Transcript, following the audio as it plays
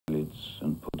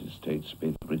and potestates,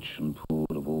 both rich and poor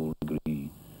of all degree,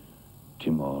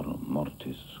 timor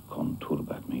mortis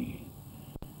conturbat me.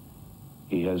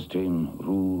 He has ta'en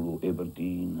rule o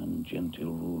Aberdeen, and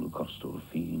gentle rule o Costor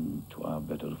Feen, to our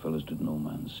better fellows did no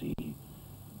man see.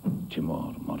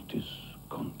 Timor mortis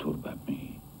conturbat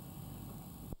me.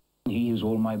 He is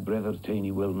all my brother ta'en,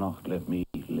 he will not let me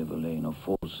live alone, of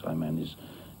force I man his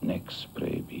neck's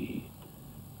prey be.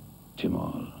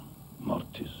 Timor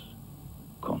mortis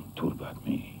conturbat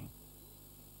me.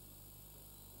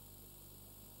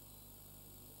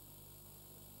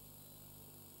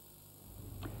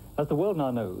 As the world now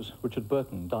knows, Richard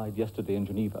Burton died yesterday in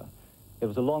Geneva. It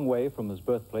was a long way from his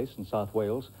birthplace in South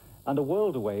Wales, and a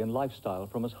world away in lifestyle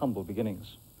from his humble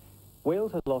beginnings.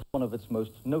 Wales has lost one of its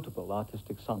most notable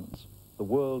artistic sons. The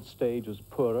world stage is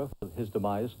poorer for his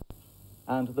demise,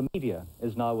 and the media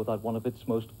is now without one of its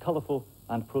most colourful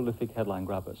and prolific headline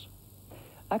grabbers.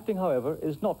 Acting, however,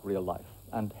 is not real life,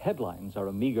 and headlines are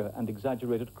a meagre and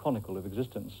exaggerated chronicle of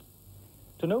existence.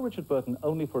 To know Richard Burton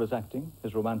only for his acting,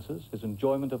 his romances, his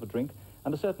enjoyment of a drink,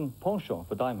 and a certain penchant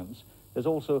for diamonds is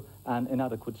also an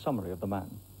inadequate summary of the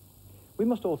man. We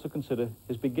must also consider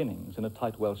his beginnings in a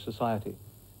tight Welsh society,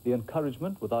 the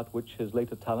encouragement without which his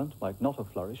later talent might not have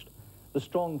flourished, the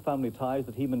strong family ties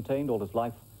that he maintained all his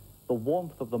life, the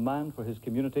warmth of the man for his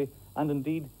community, and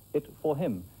indeed it for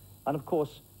him, and of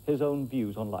course his own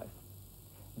views on life.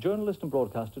 Journalist and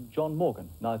broadcaster John Morgan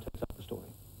now takes up the story.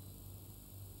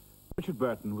 Richard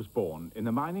Burton was born in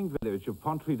the mining village of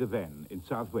Pontrhy-de-Ven in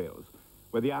South Wales,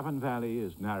 where the Avon Valley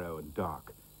is narrow and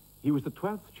dark. He was the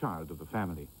 12th child of the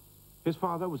family. His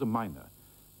father was a miner.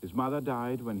 His mother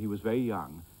died when he was very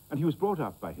young, and he was brought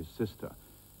up by his sister.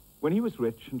 When he was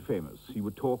rich and famous, he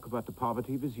would talk about the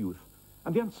poverty of his youth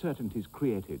and the uncertainties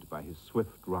created by his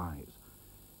swift rise.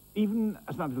 Even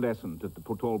as an adolescent at the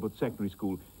Port Talbot Secondary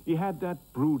School, he had that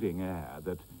brooding air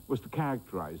that was to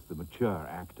characterize the mature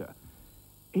actor.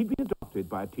 He'd been adopted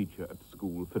by a teacher at the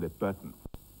school, Philip Burton,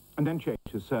 and then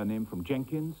changed his surname from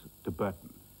Jenkins to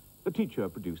Burton. The teacher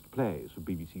produced plays for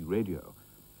BBC Radio.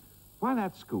 While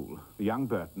at school, the young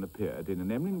Burton appeared in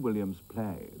an Emlyn Williams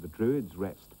play, The Druid's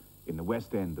Rest, in the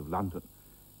West End of London.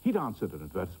 He'd answered an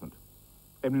advertisement.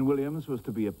 Emlyn Williams was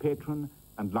to be a patron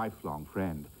and lifelong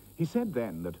friend. He said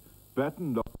then that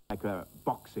Burton looked like a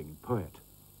boxing poet.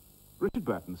 Richard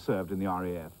Burton served in the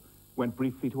RAF, went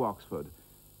briefly to Oxford,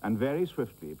 and very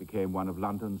swiftly became one of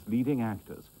London's leading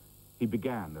actors. He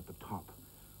began at the top,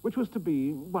 which was to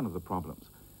be one of the problems.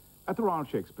 At the Royal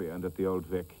Shakespeare and at the Old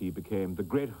Vic, he became the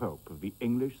great hope of the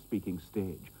English-speaking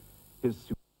stage. His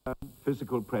superb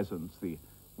physical presence, the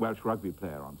Welsh rugby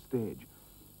player on stage,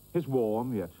 his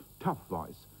warm yet tough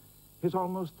voice, his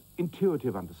almost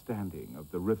intuitive understanding of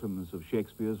the rhythms of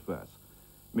Shakespeare's verse,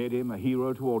 made him a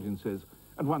hero to audiences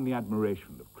and won the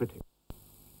admiration of critics.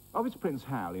 Of his Prince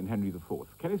Hal in Henry IV,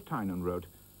 Kenneth Tynan wrote,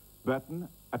 "Burton,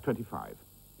 at 25,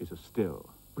 is a still,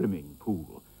 brimming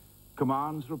pool,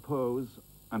 commands repose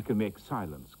and can make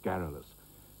silence garrulous.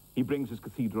 He brings his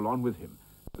cathedral on with him,"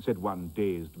 said one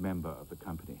dazed member of the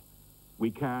company.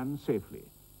 "We can safely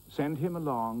send him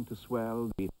along to swell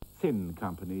the thin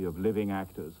company of living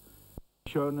actors,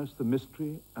 showing us the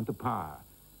mystery and the power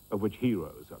of which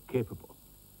heroes are capable."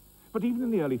 But even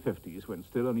in the early 50s, when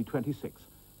still only 26,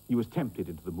 he was tempted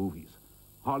into the movies.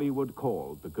 Hollywood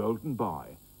called the Golden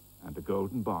Boy, and the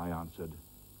Golden Boy answered,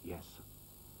 yes.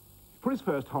 For his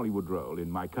first Hollywood role in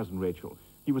My Cousin Rachel,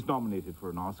 he was nominated for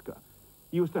an Oscar.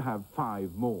 He was to have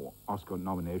 5 more Oscar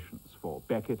nominations for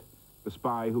Beckett, The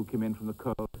Spy Who Came In From the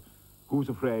Cold, Who's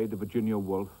Afraid of Virginia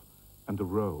Woolf, and The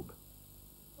Robe.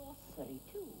 Sorcery,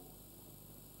 too.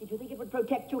 Did you think it would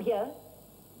protect you here?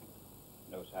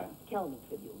 No, sir. Tell me,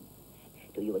 Tribune.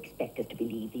 Do you expect us to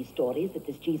believe these stories that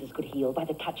this Jesus could heal by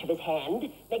the touch of his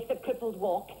hand, make the crippled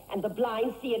walk, and the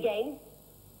blind see again?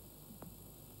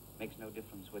 Makes no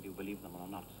difference whether you believe them or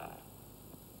not, sire.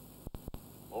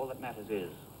 All that matters is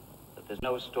that there's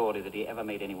no story that he ever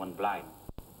made anyone blind.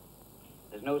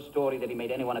 There's no story that he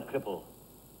made anyone a cripple,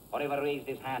 or ever raised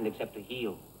his hand except to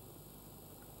heal.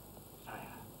 Sire,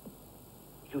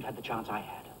 if you'd had the chance I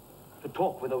had, to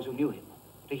talk with those who knew him,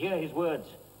 to hear his words,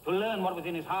 to learn what was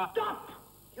in his heart... Stop!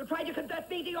 You tried to convert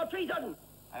me to your treason!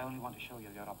 I only want to show you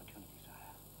your opportunity,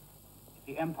 sire. If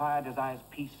the Empire desires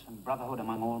peace and brotherhood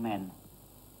among all men,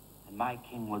 then my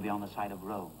king will be on the side of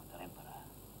Rome and their emperor.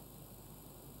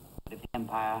 But if the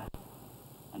Empire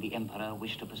and the emperor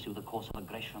wish to pursue the course of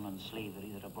aggression and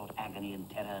slavery that have brought agony and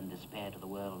terror and despair to the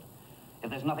world, if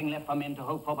there's nothing left for men to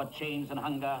hope for but chains and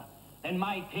hunger, then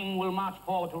my king will march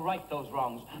forward to right those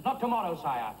wrongs. Not tomorrow,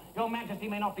 sire. Your Majesty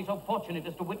may not be so fortunate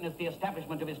as to witness the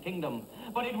establishment of his kingdom,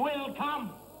 but it will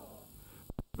come.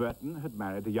 Burton had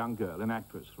married a young girl, an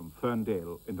actress from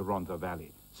Ferndale in the Rhondda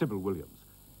Valley, Sybil Williams.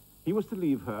 He was to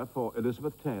leave her for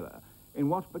Elizabeth Taylor in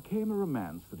what became a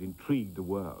romance that intrigued the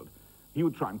world. He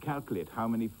would try and calculate how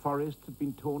many forests had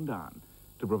been torn down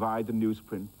to provide the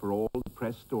newsprint for all the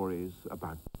press stories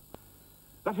about them.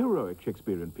 That heroic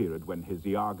Shakespearean period when his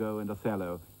Iago and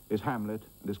Othello, his Hamlet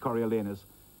and his Coriolanus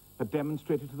had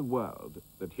demonstrated to the world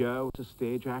that here was a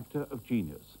stage actor of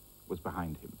genius was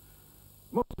behind him.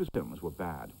 Most of his films were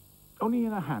bad. Only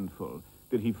in a handful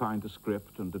did he find a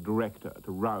script and a director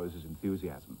to rouse his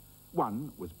enthusiasm.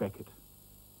 One was Beckett.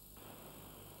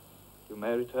 You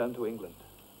may return to England.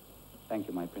 Thank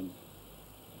you, my prince.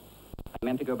 I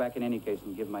meant to go back in any case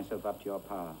and give myself up to your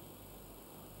power.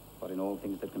 For in all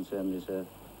things that concern this earth,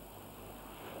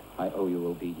 I owe you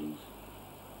obedience.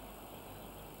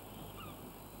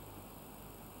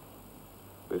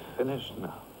 We've finished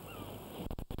now.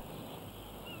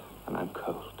 And I'm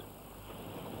cold.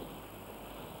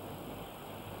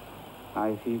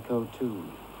 I feel cold too.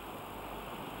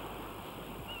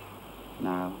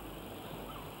 Now.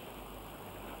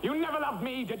 You never loved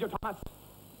me, did you, Thomas?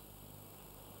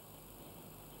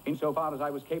 Insofar as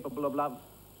I was capable of love,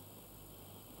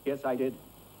 yes, I did.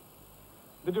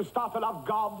 Did you start to love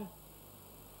God?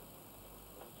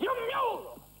 You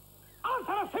mule!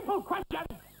 Answer a simple question!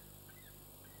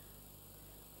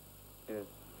 Yes.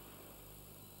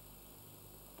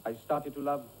 I started to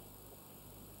love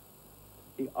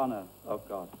the honor of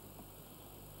God.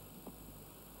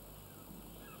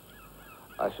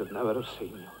 I should never have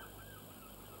seen you.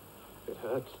 It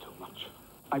hurts too much.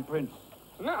 My prince.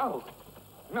 No!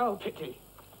 No pity.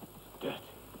 Dirty.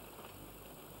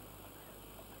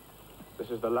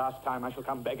 This is the last time I shall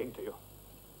come begging to you.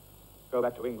 Go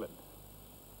back to England.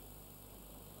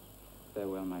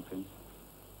 Farewell, my prince.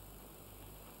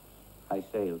 I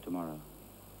sail tomorrow.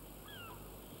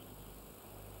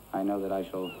 I know that I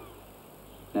shall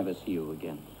never see you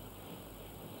again.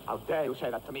 How dare you say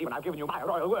that to me when I've given you my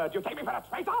royal word? You take me for a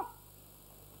traitor?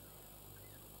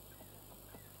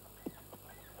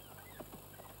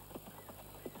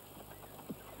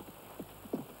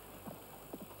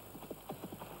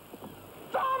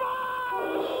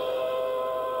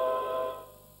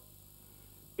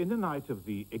 In The Night of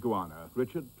the Iguana,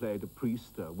 Richard played a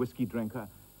priest, a whiskey drinker,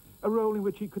 a role in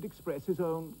which he could express his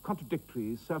own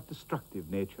contradictory, self-destructive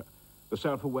nature. The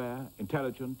self-aware,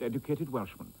 intelligent, educated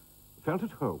Welshman felt at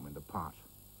home in the part.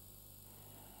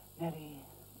 Nellie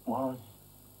was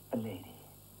a lady.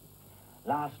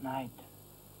 Last night,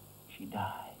 she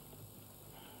died.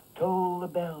 Toll the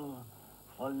bell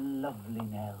for lovely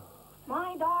Nell.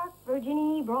 My dark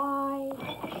Virginie bride.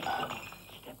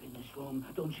 Step in this room.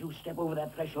 Don't you step over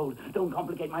that threshold. Don't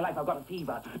complicate my life. I've got a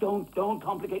fever. Don't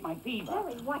complicate my fever.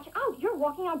 Larry, watch out. You're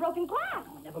walking on broken glass.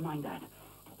 Oh, never mind that.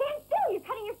 Stand still. You're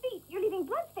cutting your feet. You're leaving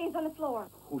bloodstains on the floor.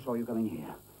 Who saw you coming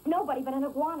here? Nobody but an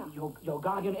iguana. Your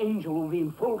guardian angel will be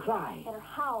in full cry. Let her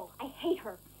howl. I hate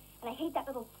her. And I hate that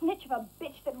little snitch of a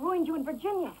bitch that ruined you in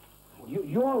Virginia.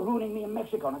 You're ruining me in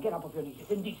Mexico. Now get up off your knees.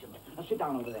 It's indecent. Now sit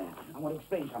down over there. I want to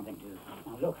explain something to you.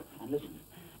 Now look and listen.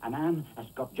 A man has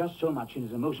got just so much in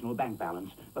his emotional bank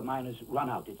balance, but mine has run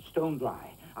out. It's stone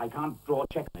dry. I can't draw a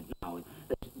check on it now.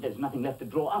 There's nothing left to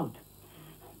draw out.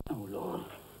 Oh, Lord.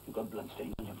 You've got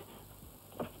bloodstains on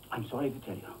you. I'm sorry to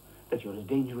tell you that you're as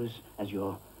dangerous as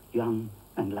you're young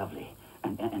and lovely.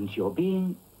 And it's your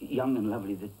being young and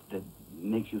lovely that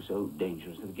makes you so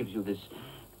dangerous, that gives you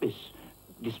this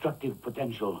destructive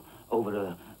potential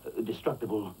over a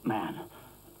destructible man.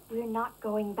 We're not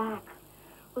going back.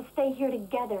 We'll stay here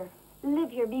together.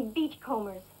 Live here, be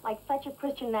beachcombers, like Fletcher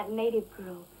Christian and that native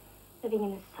girl, living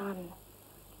in the sun.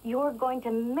 You're going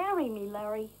to marry me,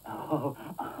 Larry. Oh,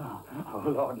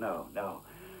 Lord, no.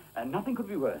 And nothing could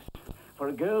be worse for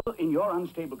a girl in your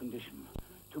unstable condition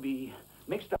to be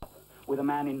mixed up with a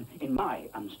man in my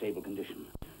unstable condition.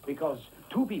 Because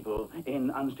two people in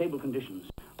unstable conditions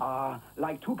are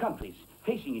like two countries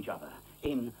facing each other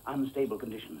in unstable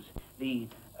conditions. The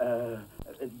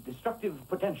destructive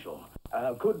potential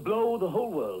could blow the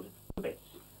whole world to bits,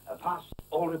 past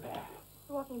all repair.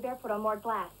 You're walking barefoot on more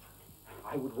glass.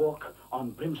 I would walk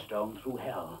on brimstone through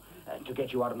hell to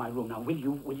get you out of my room. Now,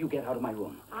 will you get out of my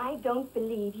room? I don't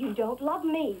believe you don't love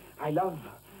me. I love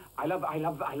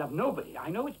nobody. I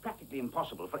know it's practically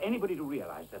impossible for anybody to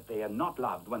realize that they are not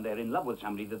loved when they're in love with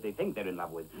somebody that they think they're in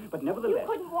love with. But nevertheless... You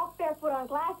couldn't walk barefoot on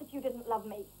glass if you didn't love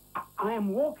me. I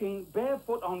am walking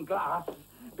barefoot on glass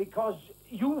because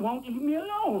you won't leave me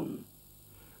alone.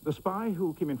 The spy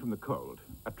who came in from the cold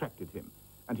attracted him,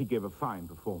 and he gave a fine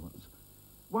performance.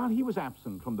 While he was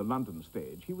absent from the London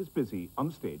stage, he was busy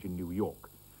on stage in New York.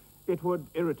 It would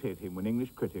irritate him when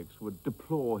English critics would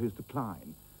deplore his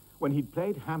decline. When he'd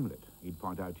played Hamlet, he'd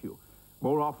point out to you,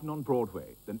 more often on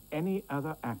Broadway than any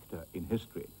other actor in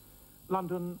history,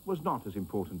 London was not as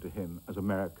important to him as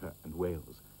America and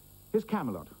Wales. His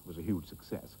Camelot was a huge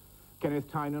success.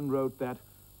 Kenneth Tynan wrote that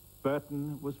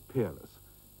Burton was peerless.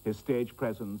 His stage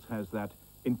presence has that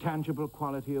intangible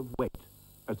quality of weight,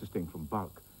 as distinct from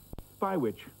bulk, by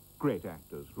which great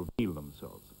actors reveal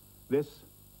themselves. This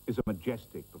is a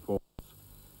majestic performance.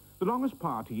 The longest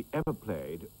part he ever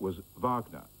played was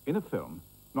Wagner, in a film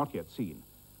not yet seen,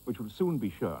 which will soon be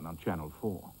shown on Channel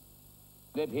 4.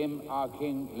 Let him, our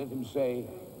king, let him say,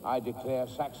 I declare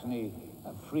Saxony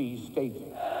a free state.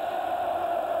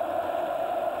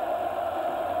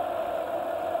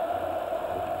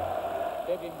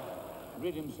 Let him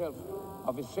rid himself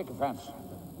of his sycophants.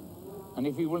 And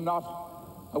if he will not,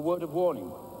 a word of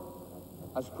warning.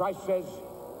 As Christ says,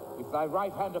 if thy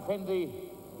right hand offend thee,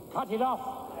 cut it off.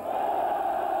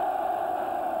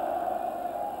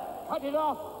 Cut it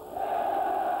off.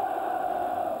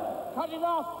 Cut it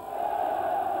off.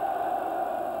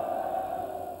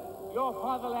 Your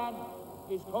fatherland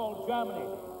is called Germany.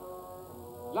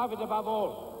 Love it above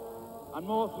all, and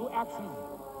more through action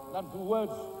than through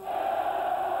words.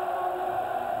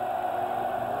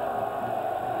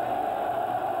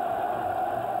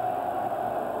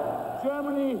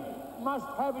 Germany must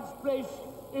have its place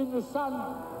in the sun.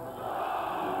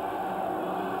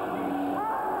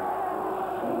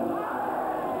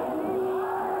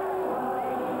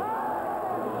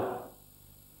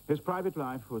 His private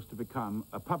life was to become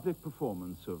a public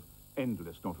performance of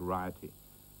endless notoriety.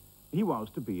 He was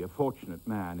to be a fortunate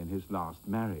man in his last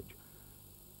marriage.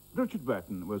 Richard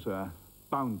Burton was a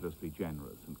boundlessly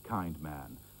generous and kind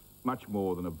man, much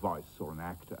more than a voice or an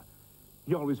actor.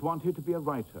 He always wanted to be a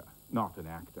writer, not an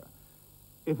actor.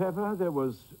 If ever there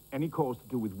was any cause to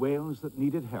do with Wales that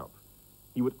needed help,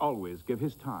 he would always give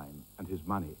his time and his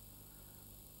money.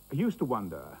 He used to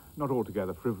wonder, not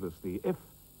altogether frivolously, if,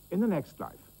 in the next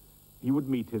life, he would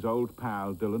meet his old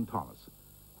pal Dylan Thomas,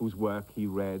 whose work he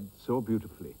read so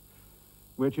beautifully,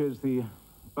 which is the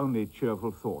only cheerful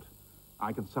thought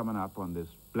I can summon up on this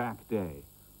black day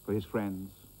for his friends,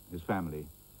 his family,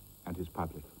 and his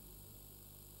public.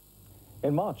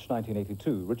 In March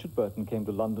 1982, Richard Burton came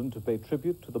to London to pay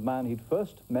tribute to the man he'd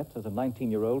first met as a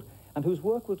 19-year-old and whose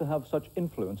work was to have such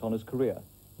influence on his career,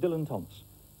 Dylan Thomas.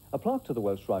 A plaque to the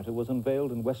Welsh writer was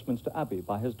unveiled in Westminster Abbey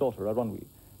by his daughter, Arunwi.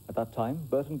 At that time,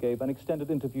 Burton gave an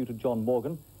extended interview to John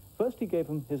Morgan. First, he gave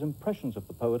him his impressions of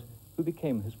the poet, who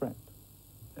became his friend.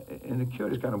 In a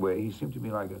curious kind of way, he seemed to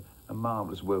me like a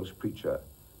marvellous Welsh preacher.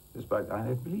 Despite,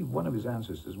 I believe one of his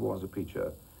ancestors was a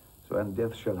preacher. So, and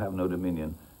death shall have no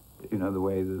dominion. You know, the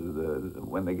way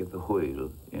when they get the hwyl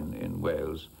in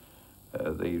Wales,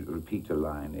 they repeat a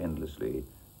line endlessly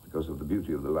because of the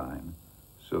beauty of the line.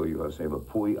 So you are saying,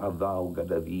 pwy a thou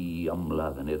gyda fi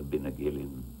ymladd yn erbyn y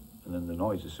gelyn. And then the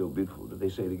noise is so beautiful that they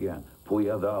say it again.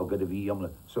 Pwy a thou gyda fi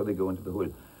ymladd. So they go into the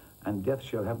hwyl. And death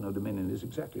shall have no dominion is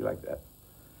exactly like that.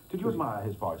 Did you admire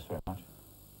his voice very much?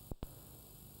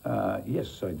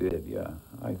 Yes, I did, yeah.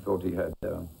 I thought he had...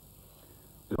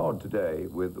 It's odd today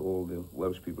with all the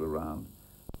Welsh people around,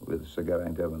 with Sir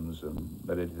Geraint Evans and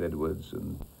Meredith Edwards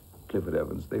and Clifford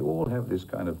Evans. They all have this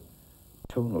kind of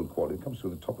tonal quality. It comes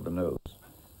through the top of the nose.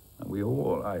 And we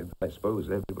all, I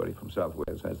suppose everybody from South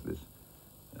Wales has this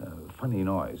funny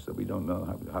noise that we don't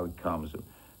know how it comes.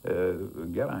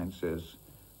 Geraint says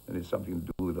that it's something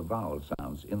to do with the vowel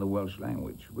sounds in the Welsh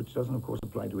language, which doesn't, of course,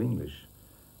 apply to English.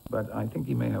 But I think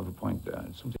he may have a point there.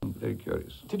 It's something very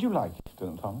curious. Did you like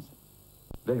Dylan Thomas?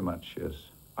 Very much, yes.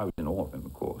 I was in awe of him,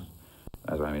 of course,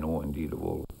 as I'm in awe, indeed, of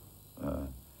all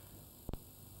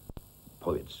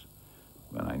poets.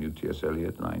 When I knew T.S.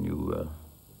 Eliot, and I knew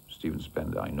Stephen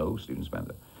Spender. I know Stephen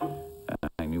Spender. And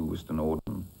I knew Wystan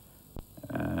Auden.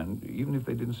 And even if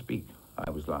they didn't speak, I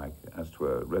was like, as it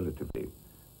were, relatively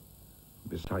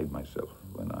beside myself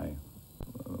when I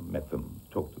met them,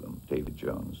 talked to them. David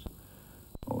Jones,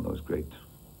 all those great...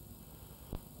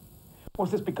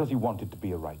 Was this because you wanted to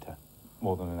be a writer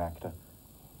more than an actor?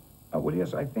 Well,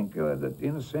 yes, I think that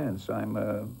in a sense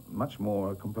I'm much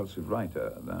more a compulsive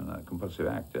writer than a compulsive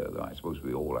actor, though I suppose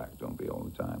we all act, don't we, all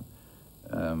the time.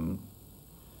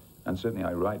 And certainly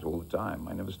I write all the time.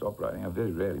 I never stop writing. I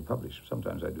very rarely publish.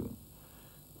 Sometimes I do.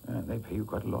 And they pay you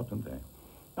quite a lot, don't they?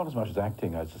 Not as much as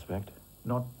acting, I suspect.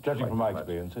 Not judging from my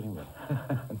experience, anyway.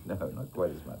 No, not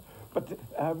quite as much. But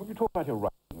when you talk about your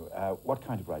writing, what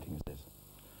kind of writing is this?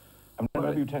 I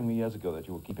remember you telling me years ago that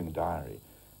you were keeping a diary.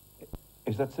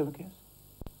 Is that still the case?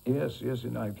 Yes, yes,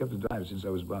 and I've kept a diary since I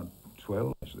was about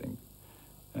 12, I think.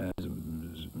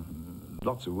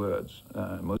 lots of words,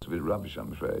 most of it rubbish,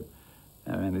 I'm afraid.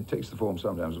 And it takes the form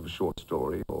sometimes of a short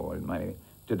story, or it may,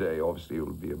 today obviously it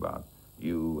will be about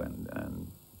you and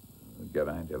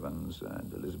Geraint Evans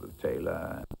and Elizabeth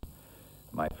Taylor and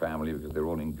my family, because they're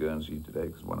all in Guernsey today,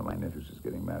 because one of my nephews is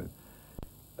getting married.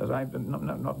 As I'm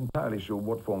not entirely sure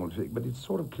what form it'll take, but it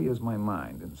sort of clears my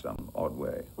mind in some odd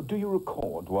way. Do you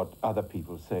record what other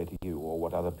people say to you, or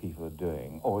what other people are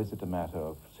doing, or is it a matter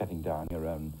of setting down your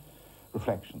own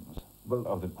reflections? Well,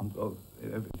 of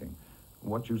everything.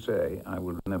 What you say, I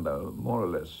will remember more or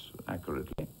less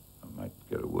accurately. I might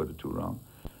get a word or two wrong.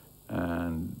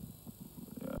 And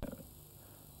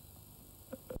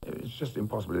it's just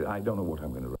impossible. I don't know what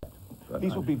I'm going to write. But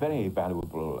These would be very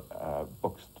valuable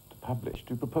books to publish.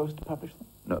 Do you propose to publish them?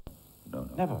 No, no,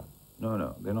 no. Never? No,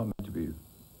 no. They're not meant to be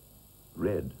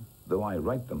read, though I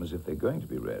write them as if they're going to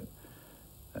be read.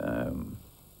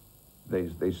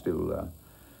 They still,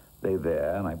 they're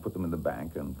there, and I put them in the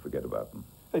bank and forget about them.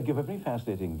 They give a very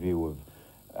fascinating view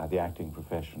of the acting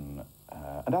profession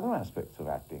and other aspects of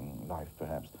acting life,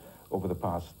 perhaps, over the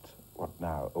past,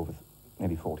 over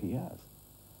nearly 40 years.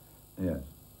 Yes.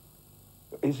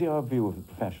 Is your view of the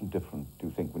profession different, do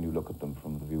you think, when you look at them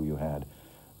from the view you had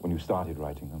when you started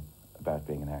writing them about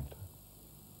being an actor?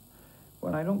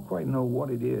 Well, I don't quite know what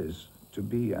it is to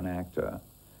be an actor,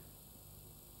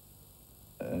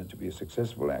 to be a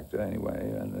successful actor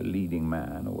anyway, and a leading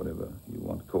man, or whatever you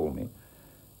want to call me.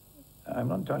 I'm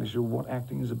not entirely sure what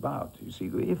acting is about. You see,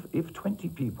 if 20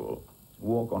 people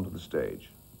walk onto the stage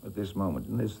at this moment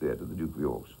in this theatre, the Duke of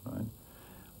York's, right,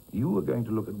 you are going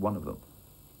to look at one of them.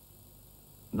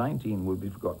 19 will be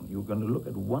forgotten. You're going to look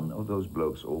at one of those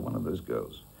blokes or one of those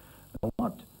girls. Now,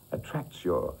 what attracts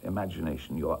your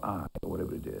imagination, your eye, or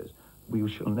whatever it is, we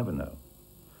shall never know.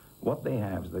 What they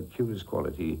have is that curious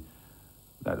quality,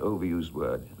 that overused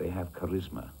word, they have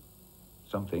charisma,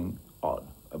 something odd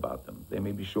about them. They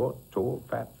may be short, tall,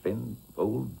 fat, thin,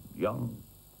 old, young,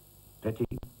 petty,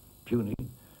 puny,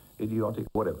 idiotic,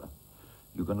 whatever.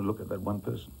 You're going to look at that one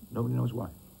person. Nobody knows why.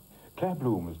 Claire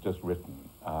Bloom has just written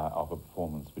of a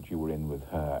performance which you were in with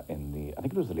her in the, I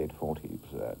think it was the late 40s,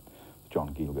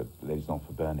 John Gielgud, Ladies Not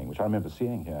for Burning, which I remember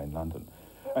seeing here in London.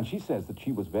 And she says that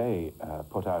she was very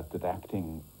put out that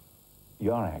acting,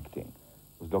 your acting,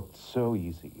 looked so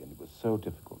easy and it was so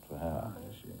difficult for her. Ah,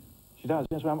 yes, She does,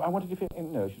 yes. Well, I wanted if you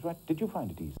know, she's right. Did you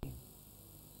find it easy?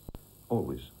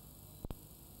 Always.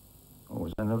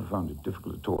 Always. I never found it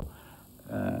difficult at all.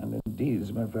 And indeed, as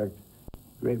a matter of fact,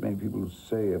 a great many people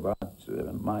say about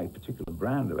my particular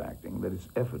brand of acting that it's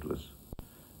effortless.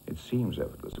 It seems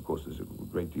effortless. Of course, there's a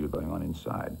great deal going on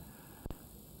inside.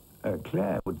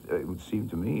 Claire, it would seem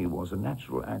to me, was a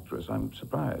natural actress. I'm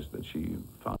surprised that she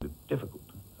found it difficult.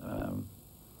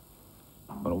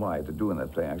 Well, what I had to do in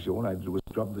that play, actually, all I had to do was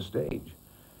scrub the stage.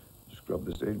 Scrub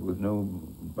the stage with no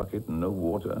bucket and no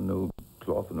water, no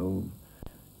cloth, no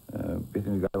beth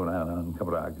yn gael yn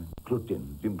Cymraeg, clwtyn,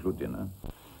 dim clwtyn.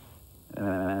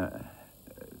 No,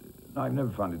 I've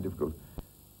never found it difficult.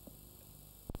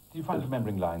 Do you find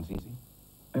remembering lines easy?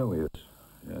 Oh, yes.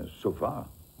 Yes, so far.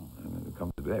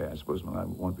 Come today, I suppose I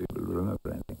won't be able to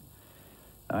remember anything.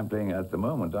 I'm playing, at the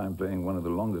moment, I'm playing one of the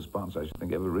longest parts I should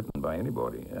think ever written by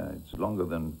anybody. It's longer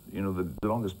than, you know, the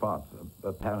longest part,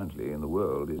 apparently, in the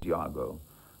world is Iago,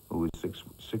 who is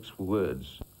six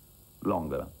words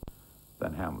longer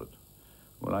than Hamlet.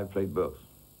 Well, I played both,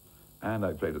 and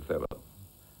I played Othello.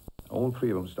 All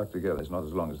three of them stuck together. It's not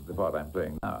as long as the part I'm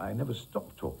playing now. I never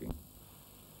stopped talking.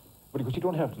 But because you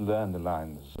don't have to learn the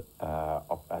lines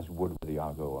as you would with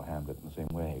Iago or Hamlet in the same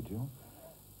way, do you?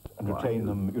 And retain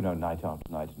them, you know, night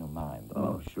after night in your mind.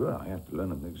 Oh, sure, I have to learn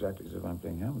them exactly as if I'm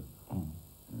playing Hamlet. Mm.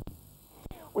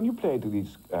 Yeah. When you played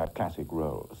these classic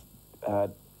roles,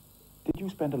 did you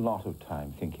spend a lot of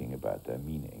time thinking about their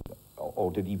meaning,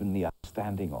 or did even the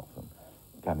understanding of them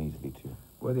come easily to you?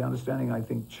 Well, the understanding, I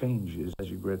think, changes as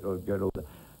you get older.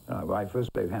 I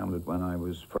first played Hamlet when I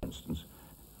was, for instance,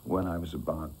 when I was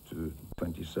about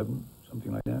 27,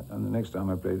 something like that. And the next time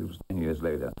I played it was 10 years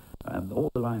later. And all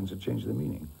the lines had changed their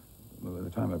meaning by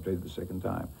the time I played it the second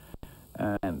time.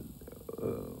 And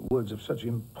words of such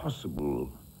impossible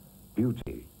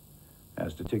beauty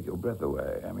as to take your breath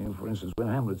away. I mean, for instance, when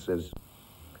Hamlet says,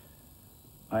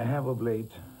 I have of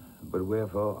late, but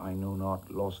wherefore I know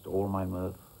not, lost all my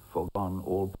mirth, forgone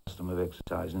all custom of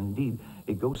exercise. And indeed,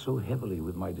 it goes so heavily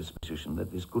with my disposition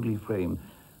that this goodly frame,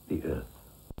 the earth,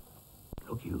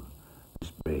 look you,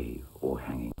 this brave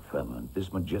o'erhanging firmament,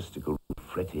 this majestical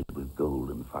fretted with gold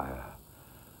and fire.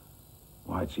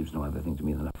 Why, it seems no other thing to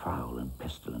me than a foul and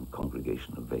pestilent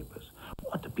congregation of vapors.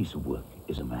 What a piece of work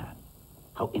is a man!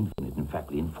 How infinite, in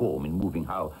fact, in form, in moving,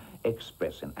 how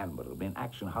express in admirable, in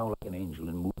action, how like an angel,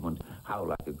 in movement, how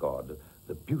like a god,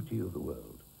 the beauty of the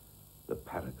world, the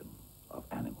paragon of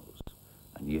animals.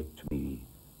 And yet to me,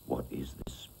 what is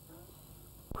this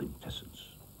quintessence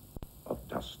of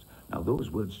dust? Now those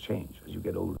words change as you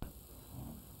get older.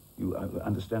 You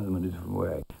understand them in a different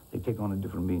way. They take on a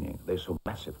different meaning. They're so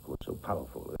massive, so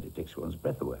powerful, that it takes one's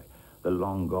breath away. The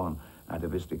long gone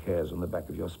atavistic hairs on the back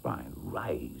of your spine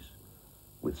rise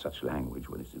with such language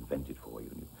when it's invented for you.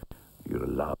 You're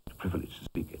allowed, privileged to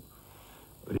speak it.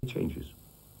 But it changes.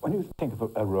 When you think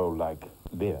of a role like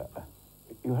Lear,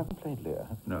 you haven't played Lear,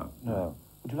 have you? No. No.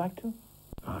 Would you like to?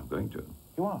 I'm going to.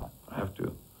 You are? I have to.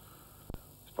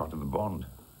 It's part of the bond,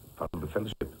 part of the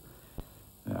fellowship.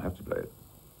 Yeah, I have to play it.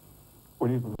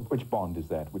 Which bond is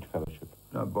that? Which fellowship?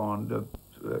 No, bond.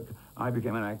 I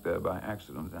became an actor by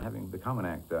accident, and having become an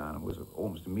actor and was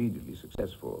almost immediately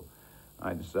successful,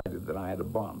 I decided that I had a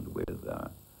bond with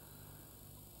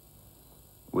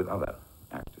other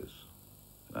actors,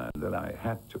 that I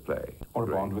had to play. Or a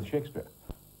bond with Shakespeare.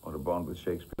 Or a bond with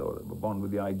Shakespeare, or a bond with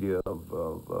the idea of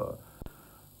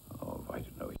I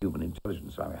don't know, human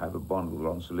intelligence. I have a bond with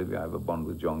Laurence Olivier, I have a bond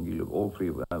with John Gielgud, all three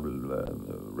of them,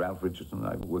 Ralph Richardson.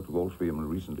 I've worked with all three of them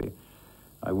recently.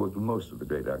 I worked with most of the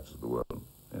great actors of the world,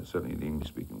 certainly in the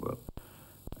English-speaking world.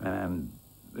 And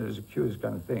there's a curious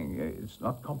kind of thing. It's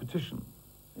not competition.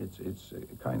 It's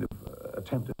a kind of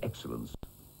attempt at excellence.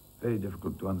 Very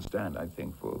difficult to understand, I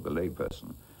think, for the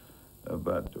layperson.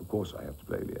 But, of course, I have to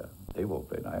play Lear. They've all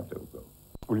played, I have to go.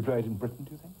 Will you play it in Britain,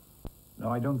 do you think? No,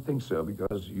 I don't think so,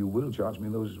 because you will charge me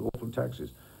those awful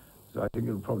taxes. So I think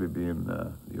it'll probably be in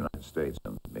the United States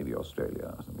and maybe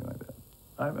Australia or something like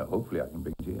that. Hopefully I can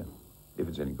bring it here, if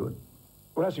it's any good.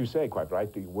 Well, as you say, quite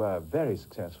rightly, you were very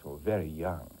successful, very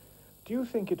young. Do you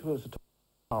think it was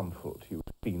harmful to you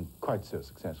being quite so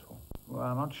successful? Well,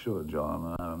 I'm not sure,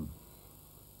 John.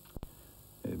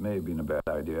 It may have been a bad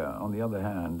idea. On the other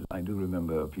hand, I do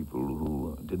remember people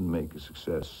who didn't make a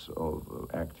success of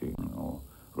acting or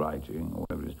writing or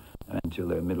whatever it is until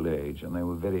their middle age, and they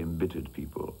were very embittered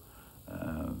people.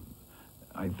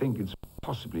 I think it's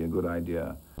possibly a good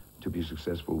idea to be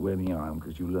successful when young,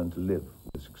 because you learn to live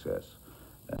with success.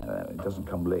 It doesn't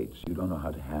come late, so you don't know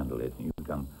how to handle it, and you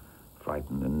become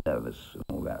frightened and nervous and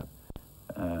all that.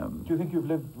 Do you think you've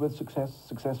lived with success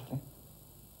successfully?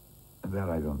 That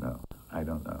I don't know. I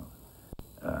don't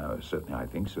know. Certainly I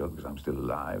think so, because I'm still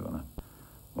alive.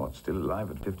 And still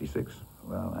alive at 56?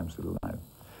 Well, I'm still alive.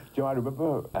 Joe, I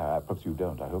remember, perhaps you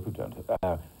don't, I hope you don't,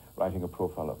 writing a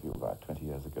profile of you about 20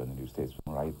 years ago in the New Statesman,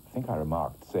 where I think I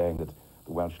remarked saying that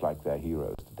the Welsh like their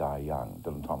heroes to die young,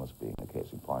 Dylan Thomas being a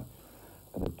case in point,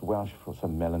 and that the Welsh, for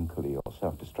some melancholy or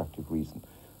self-destructive reason,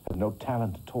 had no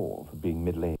talent at all for being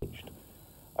middle-aged.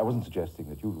 I wasn't suggesting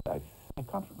that you... I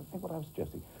can't think what I was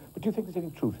suggesting. But do you think there's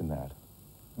any truth in that?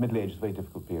 Middle age is a very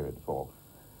difficult period for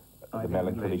the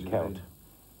melancholy Celt.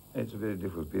 It's a very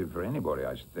difficult period for anybody,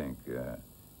 I should think.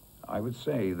 I would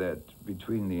say that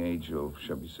between the age of,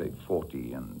 shall we say,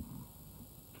 40 and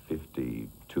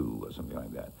 52 or something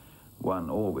like that, one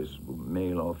always,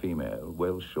 male or female,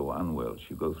 Welsh or un-Welsh,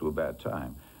 you go through a bad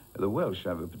time. The Welsh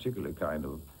have a particular kind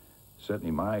of,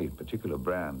 certainly my particular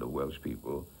brand of Welsh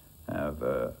people have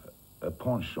a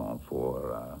penchant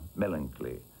for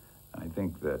melancholy. I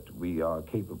think that we are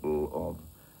capable of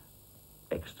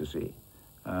ecstasy.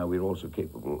 We're also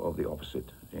capable of the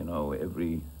opposite. You know,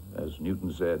 as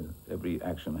Newton said, every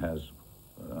action has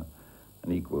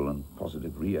an equal and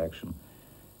positive reaction.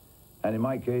 And in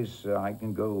my case, I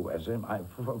can go,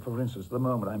 for instance, at the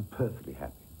moment, I'm perfectly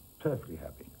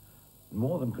happy.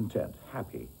 More than content,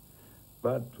 happy.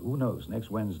 But who knows, next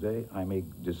Wednesday, I may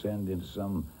descend into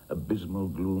some abysmal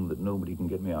gloom that nobody can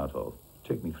get me out of.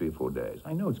 Take me 3 or 4 days.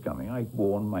 I know it's coming. I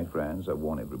warn my friends, I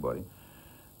warn everybody.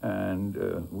 And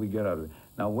we get out of it.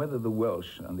 Now, whether the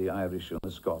Welsh and the Irish and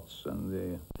the Scots and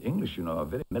the English, you know, are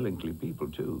very melancholy people,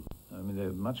 too. I mean,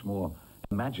 they're much more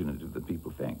imaginative than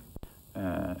people think.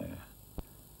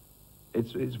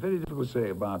 It's very difficult to say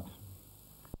about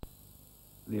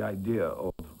the idea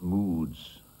of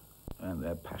moods and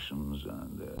their passions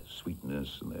and their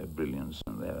sweetness and their brilliance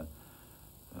and their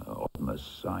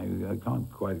oddness. I can't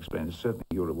quite explain it. Certainly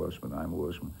you're a Welshman, I'm a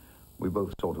Welshman. We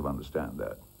both sort of understand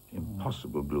that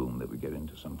impossible gloom that we get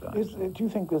into sometimes. Do you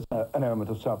think there's an element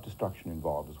of self-destruction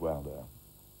involved as well there?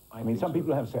 I mean, some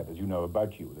people have said, as you know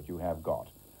about you, that you have got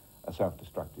a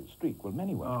self-destructive streak. Well,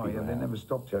 many Welsh people they never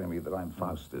stop telling me that I'm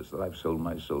Faustus, that I've sold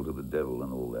my soul to the devil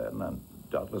and all that. And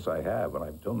doubtless I have, and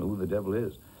I don't know who the devil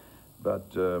is. But,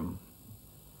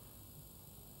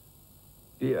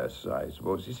 yes, I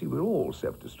suppose. You see, we're all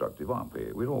self-destructive, aren't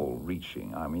we? We're all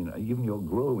reaching. I mean, even your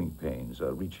growing pains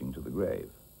are reaching to the grave.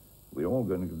 We're all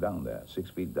going to go down there, 6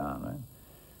 feet down, right?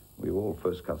 We were all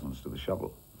first cousins to the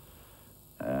shovel.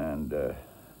 And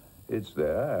it's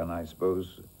there, and I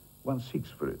suppose one seeks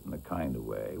for it in a kind of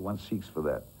way. One seeks for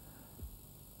that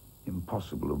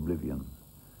impossible oblivion.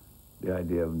 The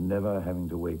idea of never having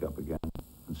to wake up again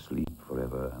and sleep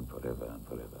forever and forever and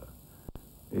forever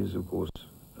is, of course,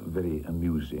 a very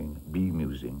amusing,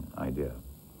 bemusing idea.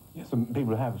 Yes, and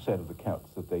people have said of the Celts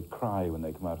that they cry when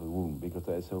they come out of the womb because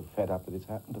they're so fed up that it's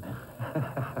happened to them.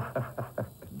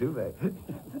 Do they?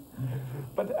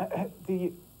 But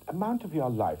the amount of your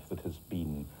life that has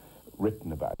been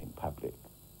written about in public,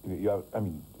 I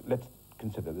mean, let's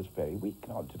consider this very week,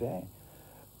 not today.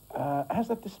 Has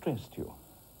that distressed you?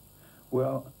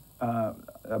 Well,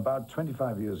 about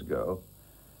 25 years ago,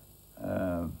 as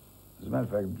a matter of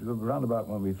fact, around about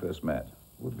when we first met,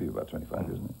 would be about 25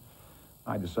 years, isn't it?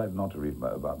 I decided not to read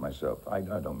about myself. I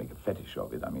don't make a fetish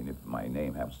of it. I mean, if my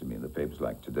name happens to be in the papers,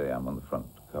 like today, I'm on the front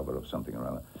cover of something or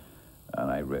other, and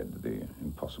I read the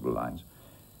impossible lines.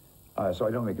 So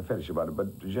I don't make a fetish about it,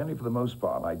 but generally, for the most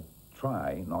part, I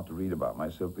try not to read about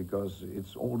myself because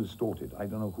it's all distorted. I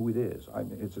don't know who it is.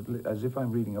 It's as if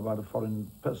I'm reading about a foreign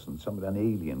person, an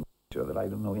alien creature that I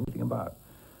don't know anything about.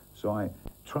 So I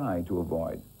try to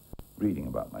avoid reading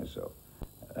about myself.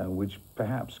 Which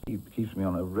perhaps keeps me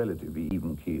on a relatively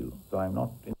even keel, though I'm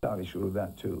not entirely sure of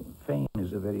that too. Fame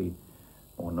is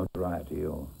or notoriety,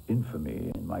 or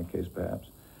infamy, in my case perhaps,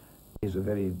 is a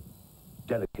very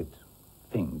delicate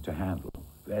thing to handle.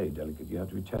 Very delicate. You have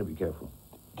to be terribly careful.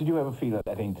 Did you ever feel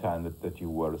at any time that you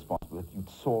were responsible, that you'd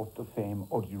sought the fame,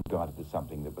 or did you regard it as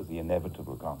something that was the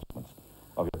inevitable consequence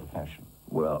of your profession?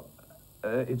 Well,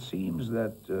 it seems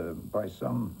that by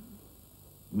some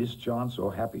mischance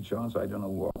or happy chance, I don't know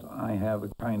what, I have a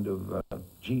kind of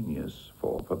genius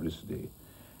for publicity.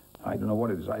 I don't know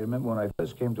what it is. I remember when I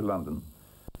first came to London,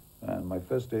 and my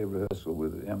first day of rehearsal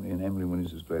in Emily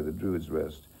Winnis's play, The Druid's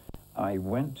Rest, I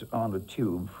went on a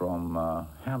tube from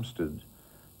Hampstead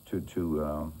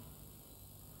to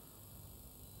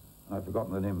I've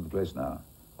forgotten the name of the place now,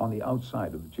 on the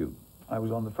outside of the tube. I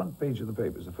was on the front page of the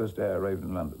papers the first day I arrived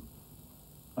in London.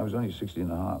 I was only 16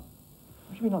 and a half.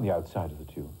 What do you mean on the outside of the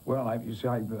tube? Well, you see,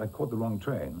 I caught the wrong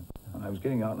train, and I was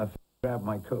getting out, and I grabbed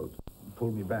my coat and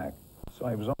pulled me back. So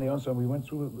I was on the outside, we went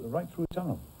right through a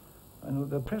tunnel. And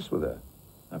the press were there.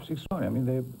 Absolutely extraordinary.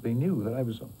 I mean, they knew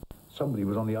that somebody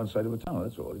was on the outside of a tunnel,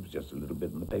 that's all. It was just a little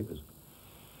bit in the papers.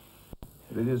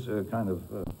 It is a kind of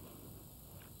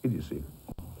idiocy.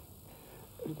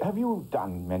 Have you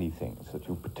done many things that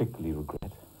you particularly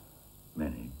regret?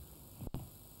 Many.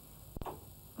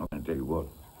 I'm going to tell you what.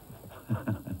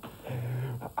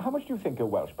 How much do you think your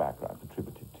Welsh background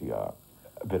contributed to your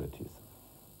abilities?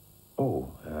 Oh,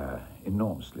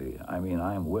 enormously. I mean,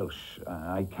 I am Welsh.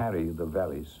 I carry the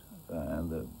valleys and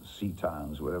the sea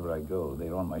towns wherever I go.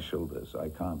 They're on my shoulders. I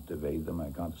can't evade them. I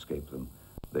can't escape them.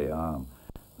 They are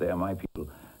my people.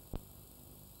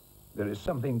 There is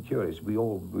something curious. We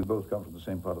both come from the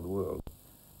same part of the world.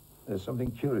 There's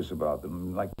something curious about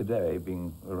them. Like today,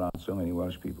 being around so many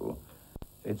Welsh people,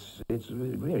 it's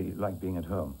really like being at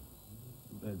home.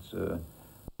 It's a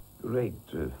great,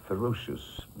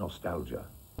 ferocious nostalgia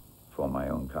for my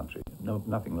own country. No,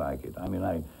 nothing like it. I mean,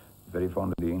 I'm very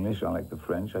fond of the English. I like the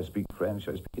French. I speak French.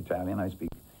 I speak Italian. I speak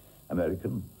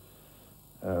American.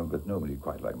 But nobody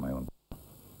quite like my own.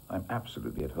 I'm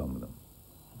absolutely at home with them.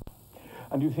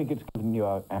 And do you think it's given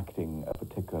your acting a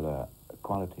particular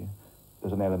quality?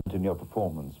 There's an element in your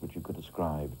performance which you could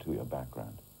ascribe to your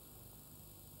background.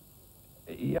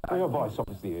 Yeah. Well, your voice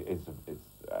obviously is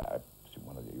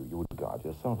one of you would regard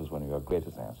yourself as one of your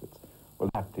greatest assets. Well,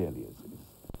 that clearly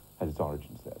has its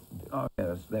origins there, isn't it? Oh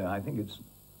yes, there. I think it's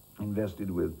invested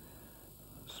with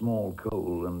small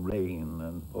coal and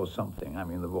rain or something. I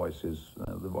mean, the voice is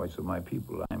the voice of my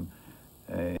people. I'm,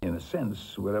 in a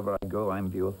sense, wherever I go,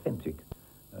 I'm the authentic,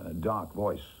 dark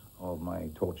voice of my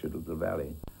tortured little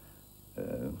valley.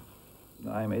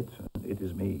 I'm it. It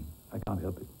is me. I can't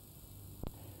help it.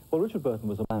 Well, Richard Burton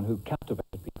was a man who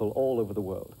captivated people all over the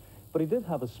world, but he did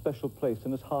have a special place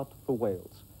in his heart for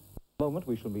Wales. In a moment,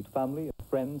 we shall meet family and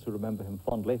friends who remember him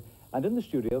fondly, and in the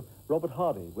studio, Robert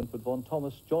Hardy, Winfred Vaughan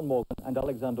Thomas, John Morgan and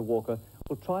Alexander Walker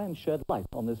will try and shed light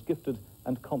on this gifted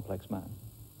and complex man.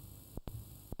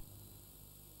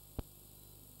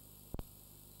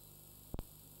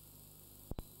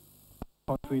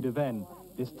 Pontry de Ven,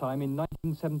 this time in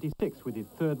 1976 with his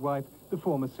third wife, the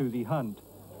former Susie Hunt.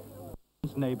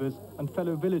 His neighbours and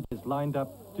fellow villagers lined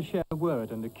up to share a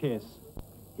word and a kiss.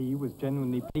 He was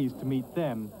genuinely pleased to meet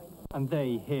them, and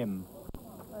they him.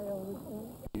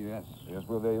 yes, yes.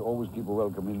 Well, they always keep a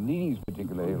welcome in these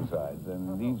particular hillsides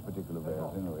and these particular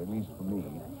vales, you know, at least for me.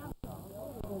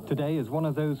 Today, as one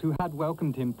of those who had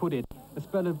welcomed him put it, a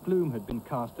spell of gloom had been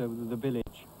cast over the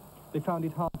village. They found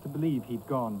it hard to believe he'd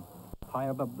gone. High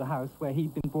above the house where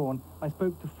he'd been born, I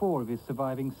spoke to 4 of his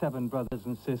surviving 7 brothers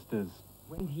and sisters.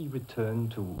 When he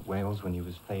returned to Wales, when he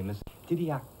was famous, did he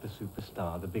act the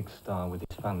superstar, the big star with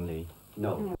his family?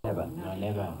 No, never. No,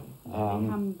 never. Very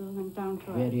humble and down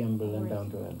to earth. Very humble and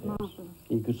down to earth, yes.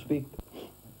 He could speak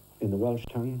in the Welsh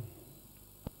tongue.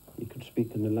 He could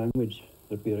speak in the language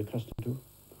that we are accustomed to.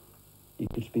 He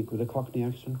could speak with a Cockney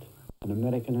accent, an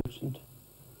American accent.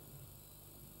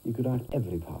 He could act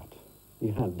every part.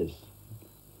 He had this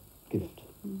gift.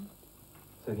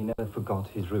 So he never forgot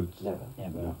his roots? Never,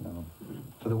 never. No.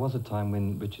 So there was a time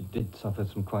when Richard did suffer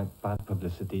some quite bad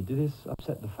publicity. Did this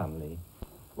upset the family?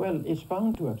 Well, it's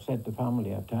bound to upset the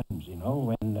family at times, you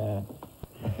know,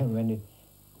 when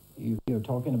you're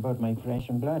talking about my flesh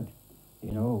and blood.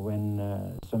 You know,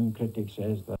 when some critic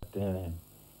says that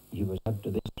he was up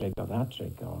to this trick or that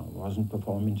trick, or wasn't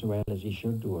performing so well as he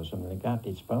should do, or something like that,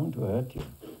 it's bound to hurt you.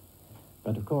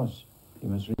 But of course, you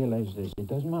must realize this, it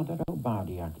doesn't matter how bad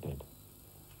he acted,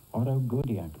 or how good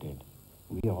he acted.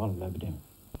 We all loved him.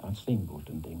 That's the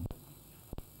important thing.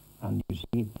 And you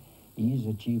see, he's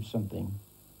achieved something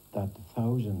that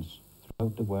thousands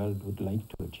throughout the world would like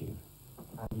to achieve.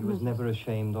 And he was never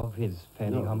ashamed of his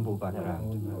fairly humble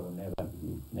background? No, never,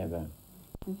 never.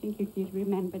 I think he's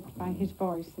remembered by his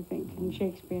voice, I think, and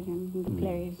Shakespeare and the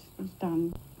plays he's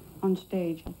done on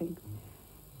stage, I think,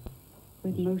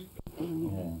 with most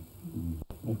people.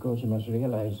 Of course, you must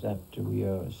realize that we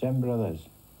are 7 brothers.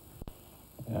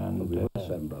 And we were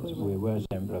 7 brothers. We were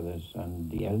 7 brothers,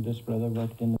 and the eldest brother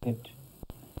worked in the pit.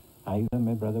 Ivor,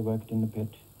 my brother, worked in the pit.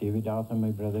 David Arthur,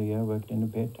 my brother here, worked in the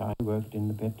pit. I worked in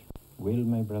the pit. Will,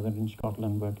 my brother in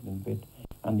Scotland, worked in the pit.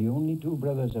 And the only 2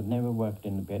 brothers that never worked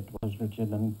in the pit was Richard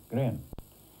and Graham.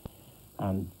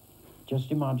 And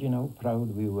just imagine how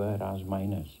proud we were as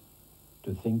miners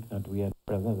to think that we had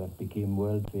a brother that became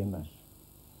world famous.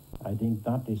 I think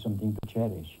that is something to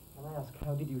cherish. Can I ask,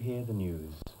 how did you hear the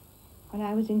news? Well,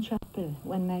 I was in chapel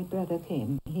when my brother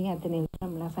came. He had the news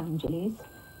from Los Angeles,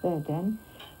 Burton,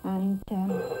 and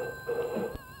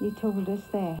he told us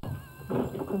there,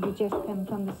 because we just come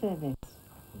from the service.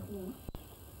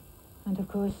 And of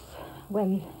course,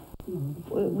 well,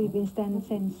 we've been stunned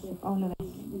since, all of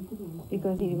us,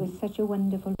 because he was such a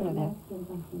wonderful brother.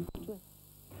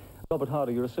 Robert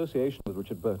Hardy, your association with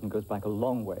Richard Burton goes back a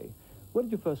long way. Where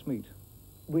did you first meet?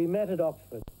 We met at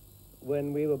Oxford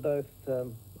when we were both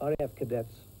RAF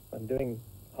cadets and doing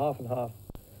half and half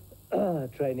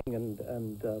training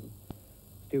and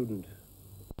student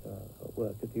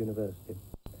work at the university.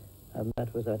 And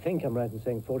that was, I think I'm right in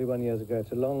saying, 41 years ago.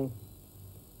 It's a long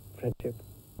friendship.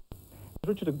 Was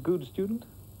Richard a good student?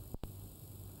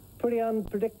 Pretty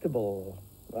unpredictable,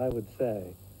 I would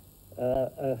say.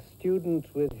 A student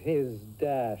with his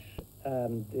dash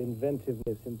and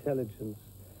inventiveness, intelligence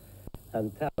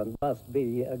and talent must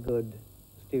be a good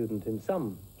student in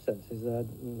some senses.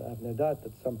 I have no doubt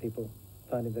that some people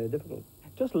find it very difficult.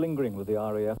 Just lingering with the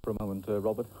RAF for a moment,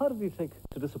 Robert, how did he take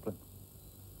to discipline?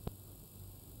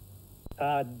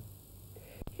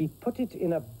 He put it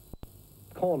in a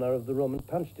corner of the room and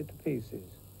punched it to pieces.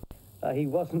 He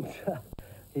wasn't a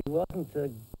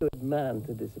good man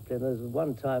to discipline. There was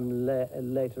one time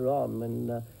later on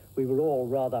when we were all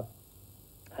rather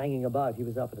hanging about. He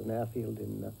was up at an airfield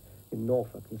in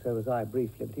Norfolk, and so was I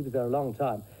briefly, but he was there a long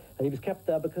time. And he was kept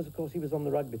there because, of course, he was on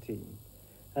the rugby team.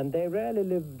 And they rarely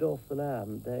lived off the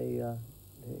land.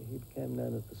 He became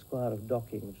known as the Squire of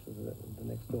Docking, which was the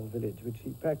next door village, which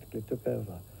he practically took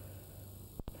over.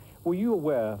 Were you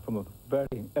aware from a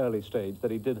very early stage that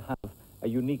he did have a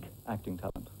unique acting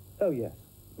talent? Oh, yes,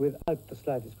 without the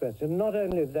slightest question. Not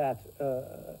only that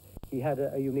he had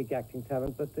a unique acting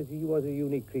talent, but that he was a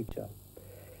unique creature.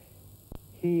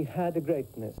 He had a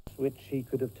greatness which he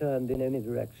could have turned in any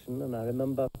direction, and I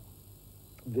remember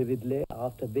vividly,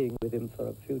 after being with him for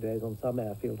a few days on some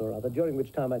airfield or other, during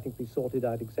which time I think we sorted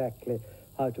out exactly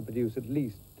how to produce at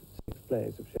least 6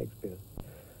 plays of Shakespeare's,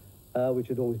 which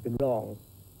had always been wrong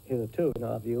hitherto, in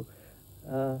our view.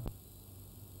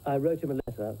 I wrote him a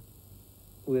letter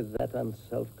with that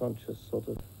unself-conscious sort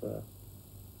of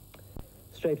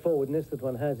straightforwardness that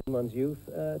one has in one's youth,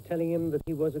 telling him that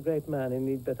he was a great man and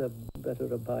he'd better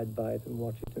abide by it and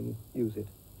watch it and use it.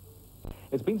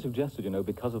 It's been suggested, you know,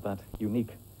 because of that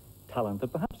unique talent,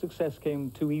 that perhaps success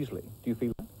came too easily. Do you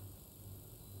feel that?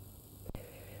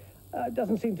 It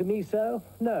doesn't seem to me so,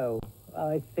 no.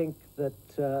 I think that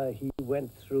he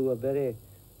went through a very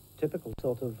typical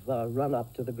sort of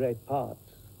run-up to the great parts.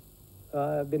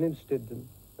 I've been interested and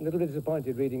a little bit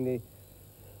disappointed reading the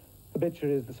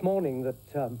obituaries this morning that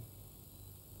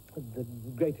the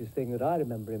greatest thing that I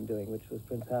remember him doing, which was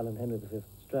Prince Hal and Henry V at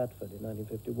Stratford in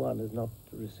 1951, has not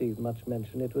received much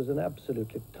mention. It was an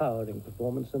absolutely towering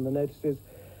performance, and the notices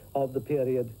of the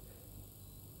period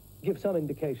give some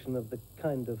indication of the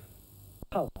kind of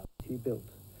power he built,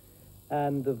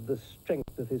 and of the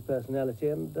strength of his personality,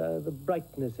 and the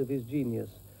brightness of his genius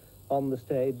on the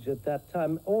stage at that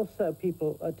time. Also,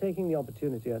 people are taking the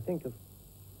opportunity, I think, of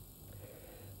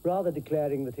rather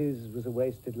declaring that his was a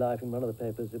wasted life. In one of the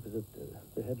papers, it was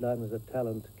the headline was "A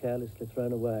talent carelessly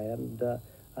thrown away," and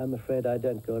I'm afraid I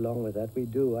don't go along with that. We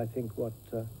do, I think, what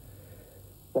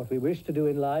we wish to do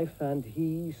in life, and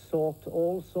he sought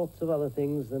all sorts of other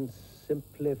things than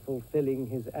simply fulfilling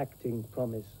his acting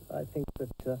promise. I think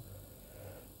that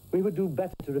we would do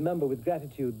better to remember with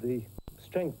gratitude the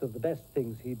strength of the best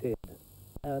things he did,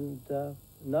 and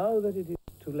now that it is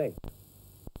too late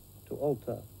to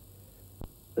alter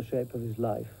the shape of his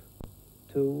life,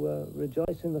 to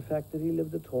rejoice in the fact that he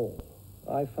lived at all.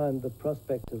 I find the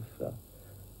prospect of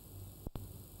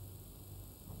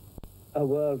a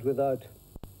world without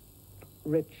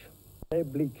Rich very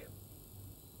bleak.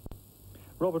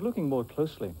 Robert, looking more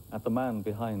closely at the man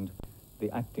behind the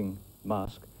acting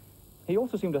mask, he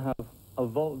also seemed to have a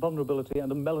vulnerability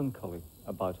and a melancholy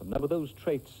about him. Now, were those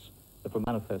traits that were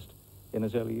manifest in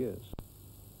his early years?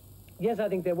 Yes, I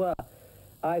think they were.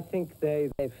 I think they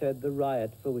fed the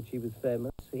riot for which he was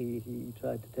famous. He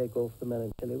tried to take off the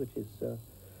melancholy, which is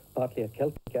partly a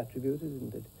Celtic attribute,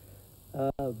 isn't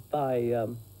it? By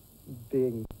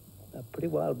being a pretty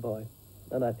wild boy.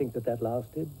 And I think that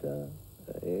lasted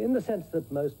in the sense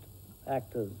that most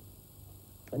actors,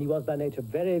 and he was by nature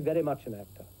very, very much an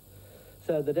actor,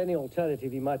 so that any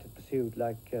alternative he might have pursued,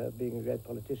 like being a great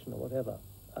politician or whatever,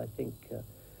 I think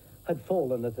had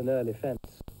fallen at an early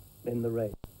fence in the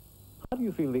race. How do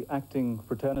you feel the acting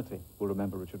fraternity will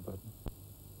remember Richard Burton?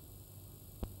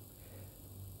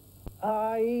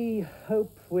 I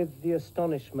hope with the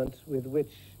astonishment with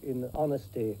which, in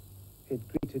honesty, it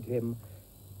greeted him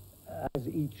as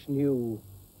each new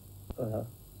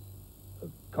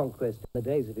conquest, in the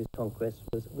days of his conquest,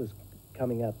 was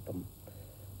coming at them.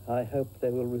 I hope they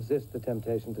will resist the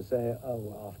temptation to say,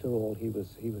 oh, after all, he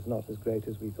was not as great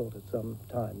as we thought at some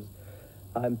times.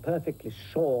 I'm perfectly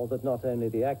sure that not only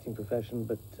the acting profession,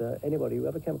 but anybody who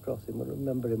ever came across him will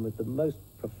remember him with the most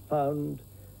profound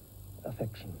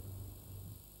affection.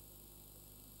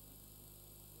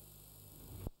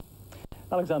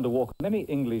 Alexander Walker, many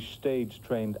English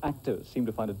stage-trained actors seem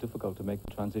to find it difficult to make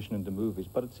the transition into movies,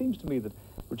 but it seems to me that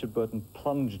Richard Burton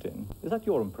plunged in. Is that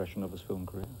your impression of his film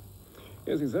career?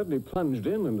 Yes, he certainly plunged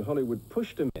in, and Hollywood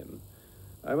pushed him in.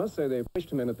 I must say they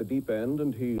pushed him in at the deep end,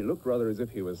 and he looked rather as if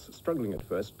he was struggling at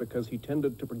first because he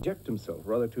tended to project himself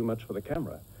rather too much for the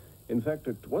camera. In fact,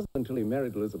 it wasn't until he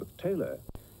married Elizabeth Taylor,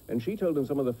 and she told him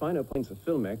some of the finer points of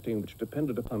film acting which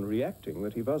depended upon reacting,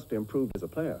 that he vastly improved as a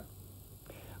player.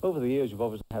 Over the years, you've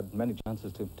obviously had many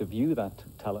chances to view that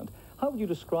talent. How would you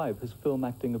describe his film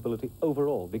acting ability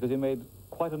overall? Because he made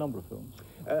quite a number of films.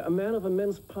 A man of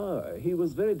immense power. He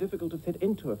was very difficult to fit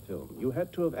into a film. You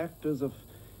had to have actors of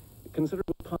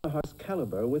considerable powerhouse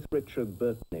caliber with Richard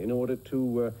Burton in order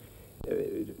to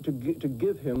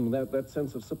give him that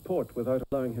sense of support without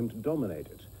allowing him to dominate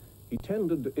it. He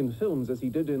tended in films, as he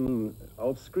did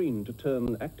off-screen, to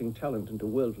turn acting talent into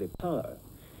worldly power.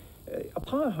 A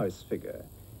powerhouse figure.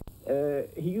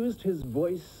 He used his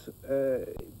voice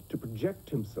to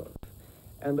project himself.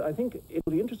 And I think it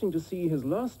will be interesting to see his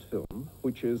last film,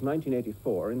 which is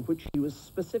 1984, in which he was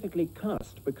specifically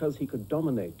cast because he could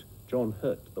dominate John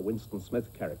Hurt, the Winston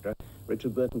Smith character.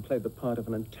 Richard Burton played the part of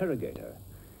an interrogator.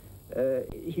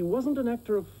 He wasn't an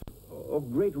actor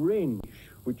of great range,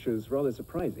 which is rather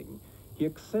surprising. He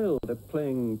excelled at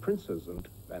playing princes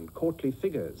and courtly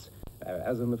figures,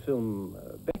 as in the film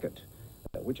Becket,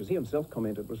 which, as he himself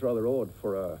commented, was rather odd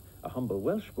for a humble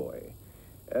Welsh boy.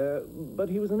 But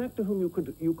he was an actor whom you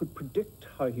could predict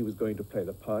how he was going to play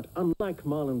the part, unlike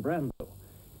Marlon Brando.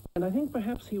 And I think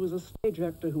perhaps he was a stage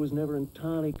actor who was never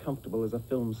entirely comfortable as a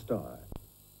film star.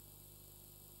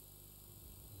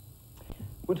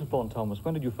 Winterbourne Thomas,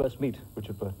 when did you first meet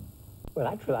Richard Burton? Well,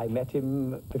 actually, I met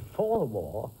him before the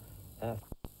war.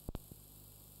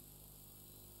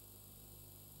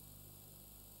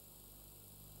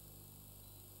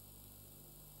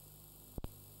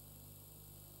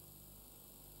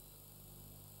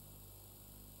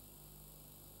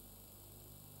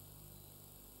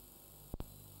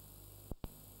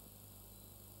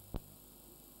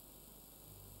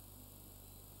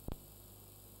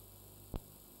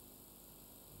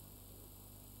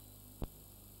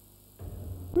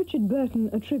 Richard Burton,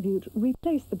 a tribute,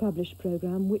 replaced the published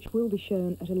programme, which will be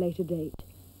shown at a later date.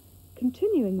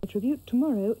 Continuing the tribute,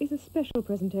 tomorrow is a special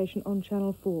presentation on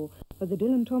Channel 4 of the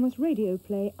Dylan Thomas radio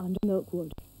play Under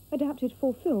Milkwood, adapted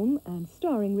for film and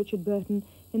starring Richard Burton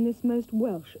in this most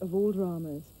Welsh of all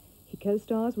dramas. He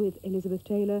co-stars with Elizabeth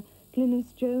Taylor,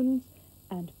 Glynnis Jones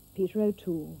and Peter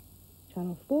O'Toole.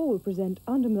 Channel 4 will present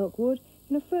Under Milkwood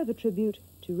in a further tribute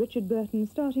to Richard Burton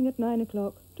starting at 9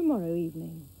 o'clock tomorrow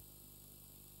evening.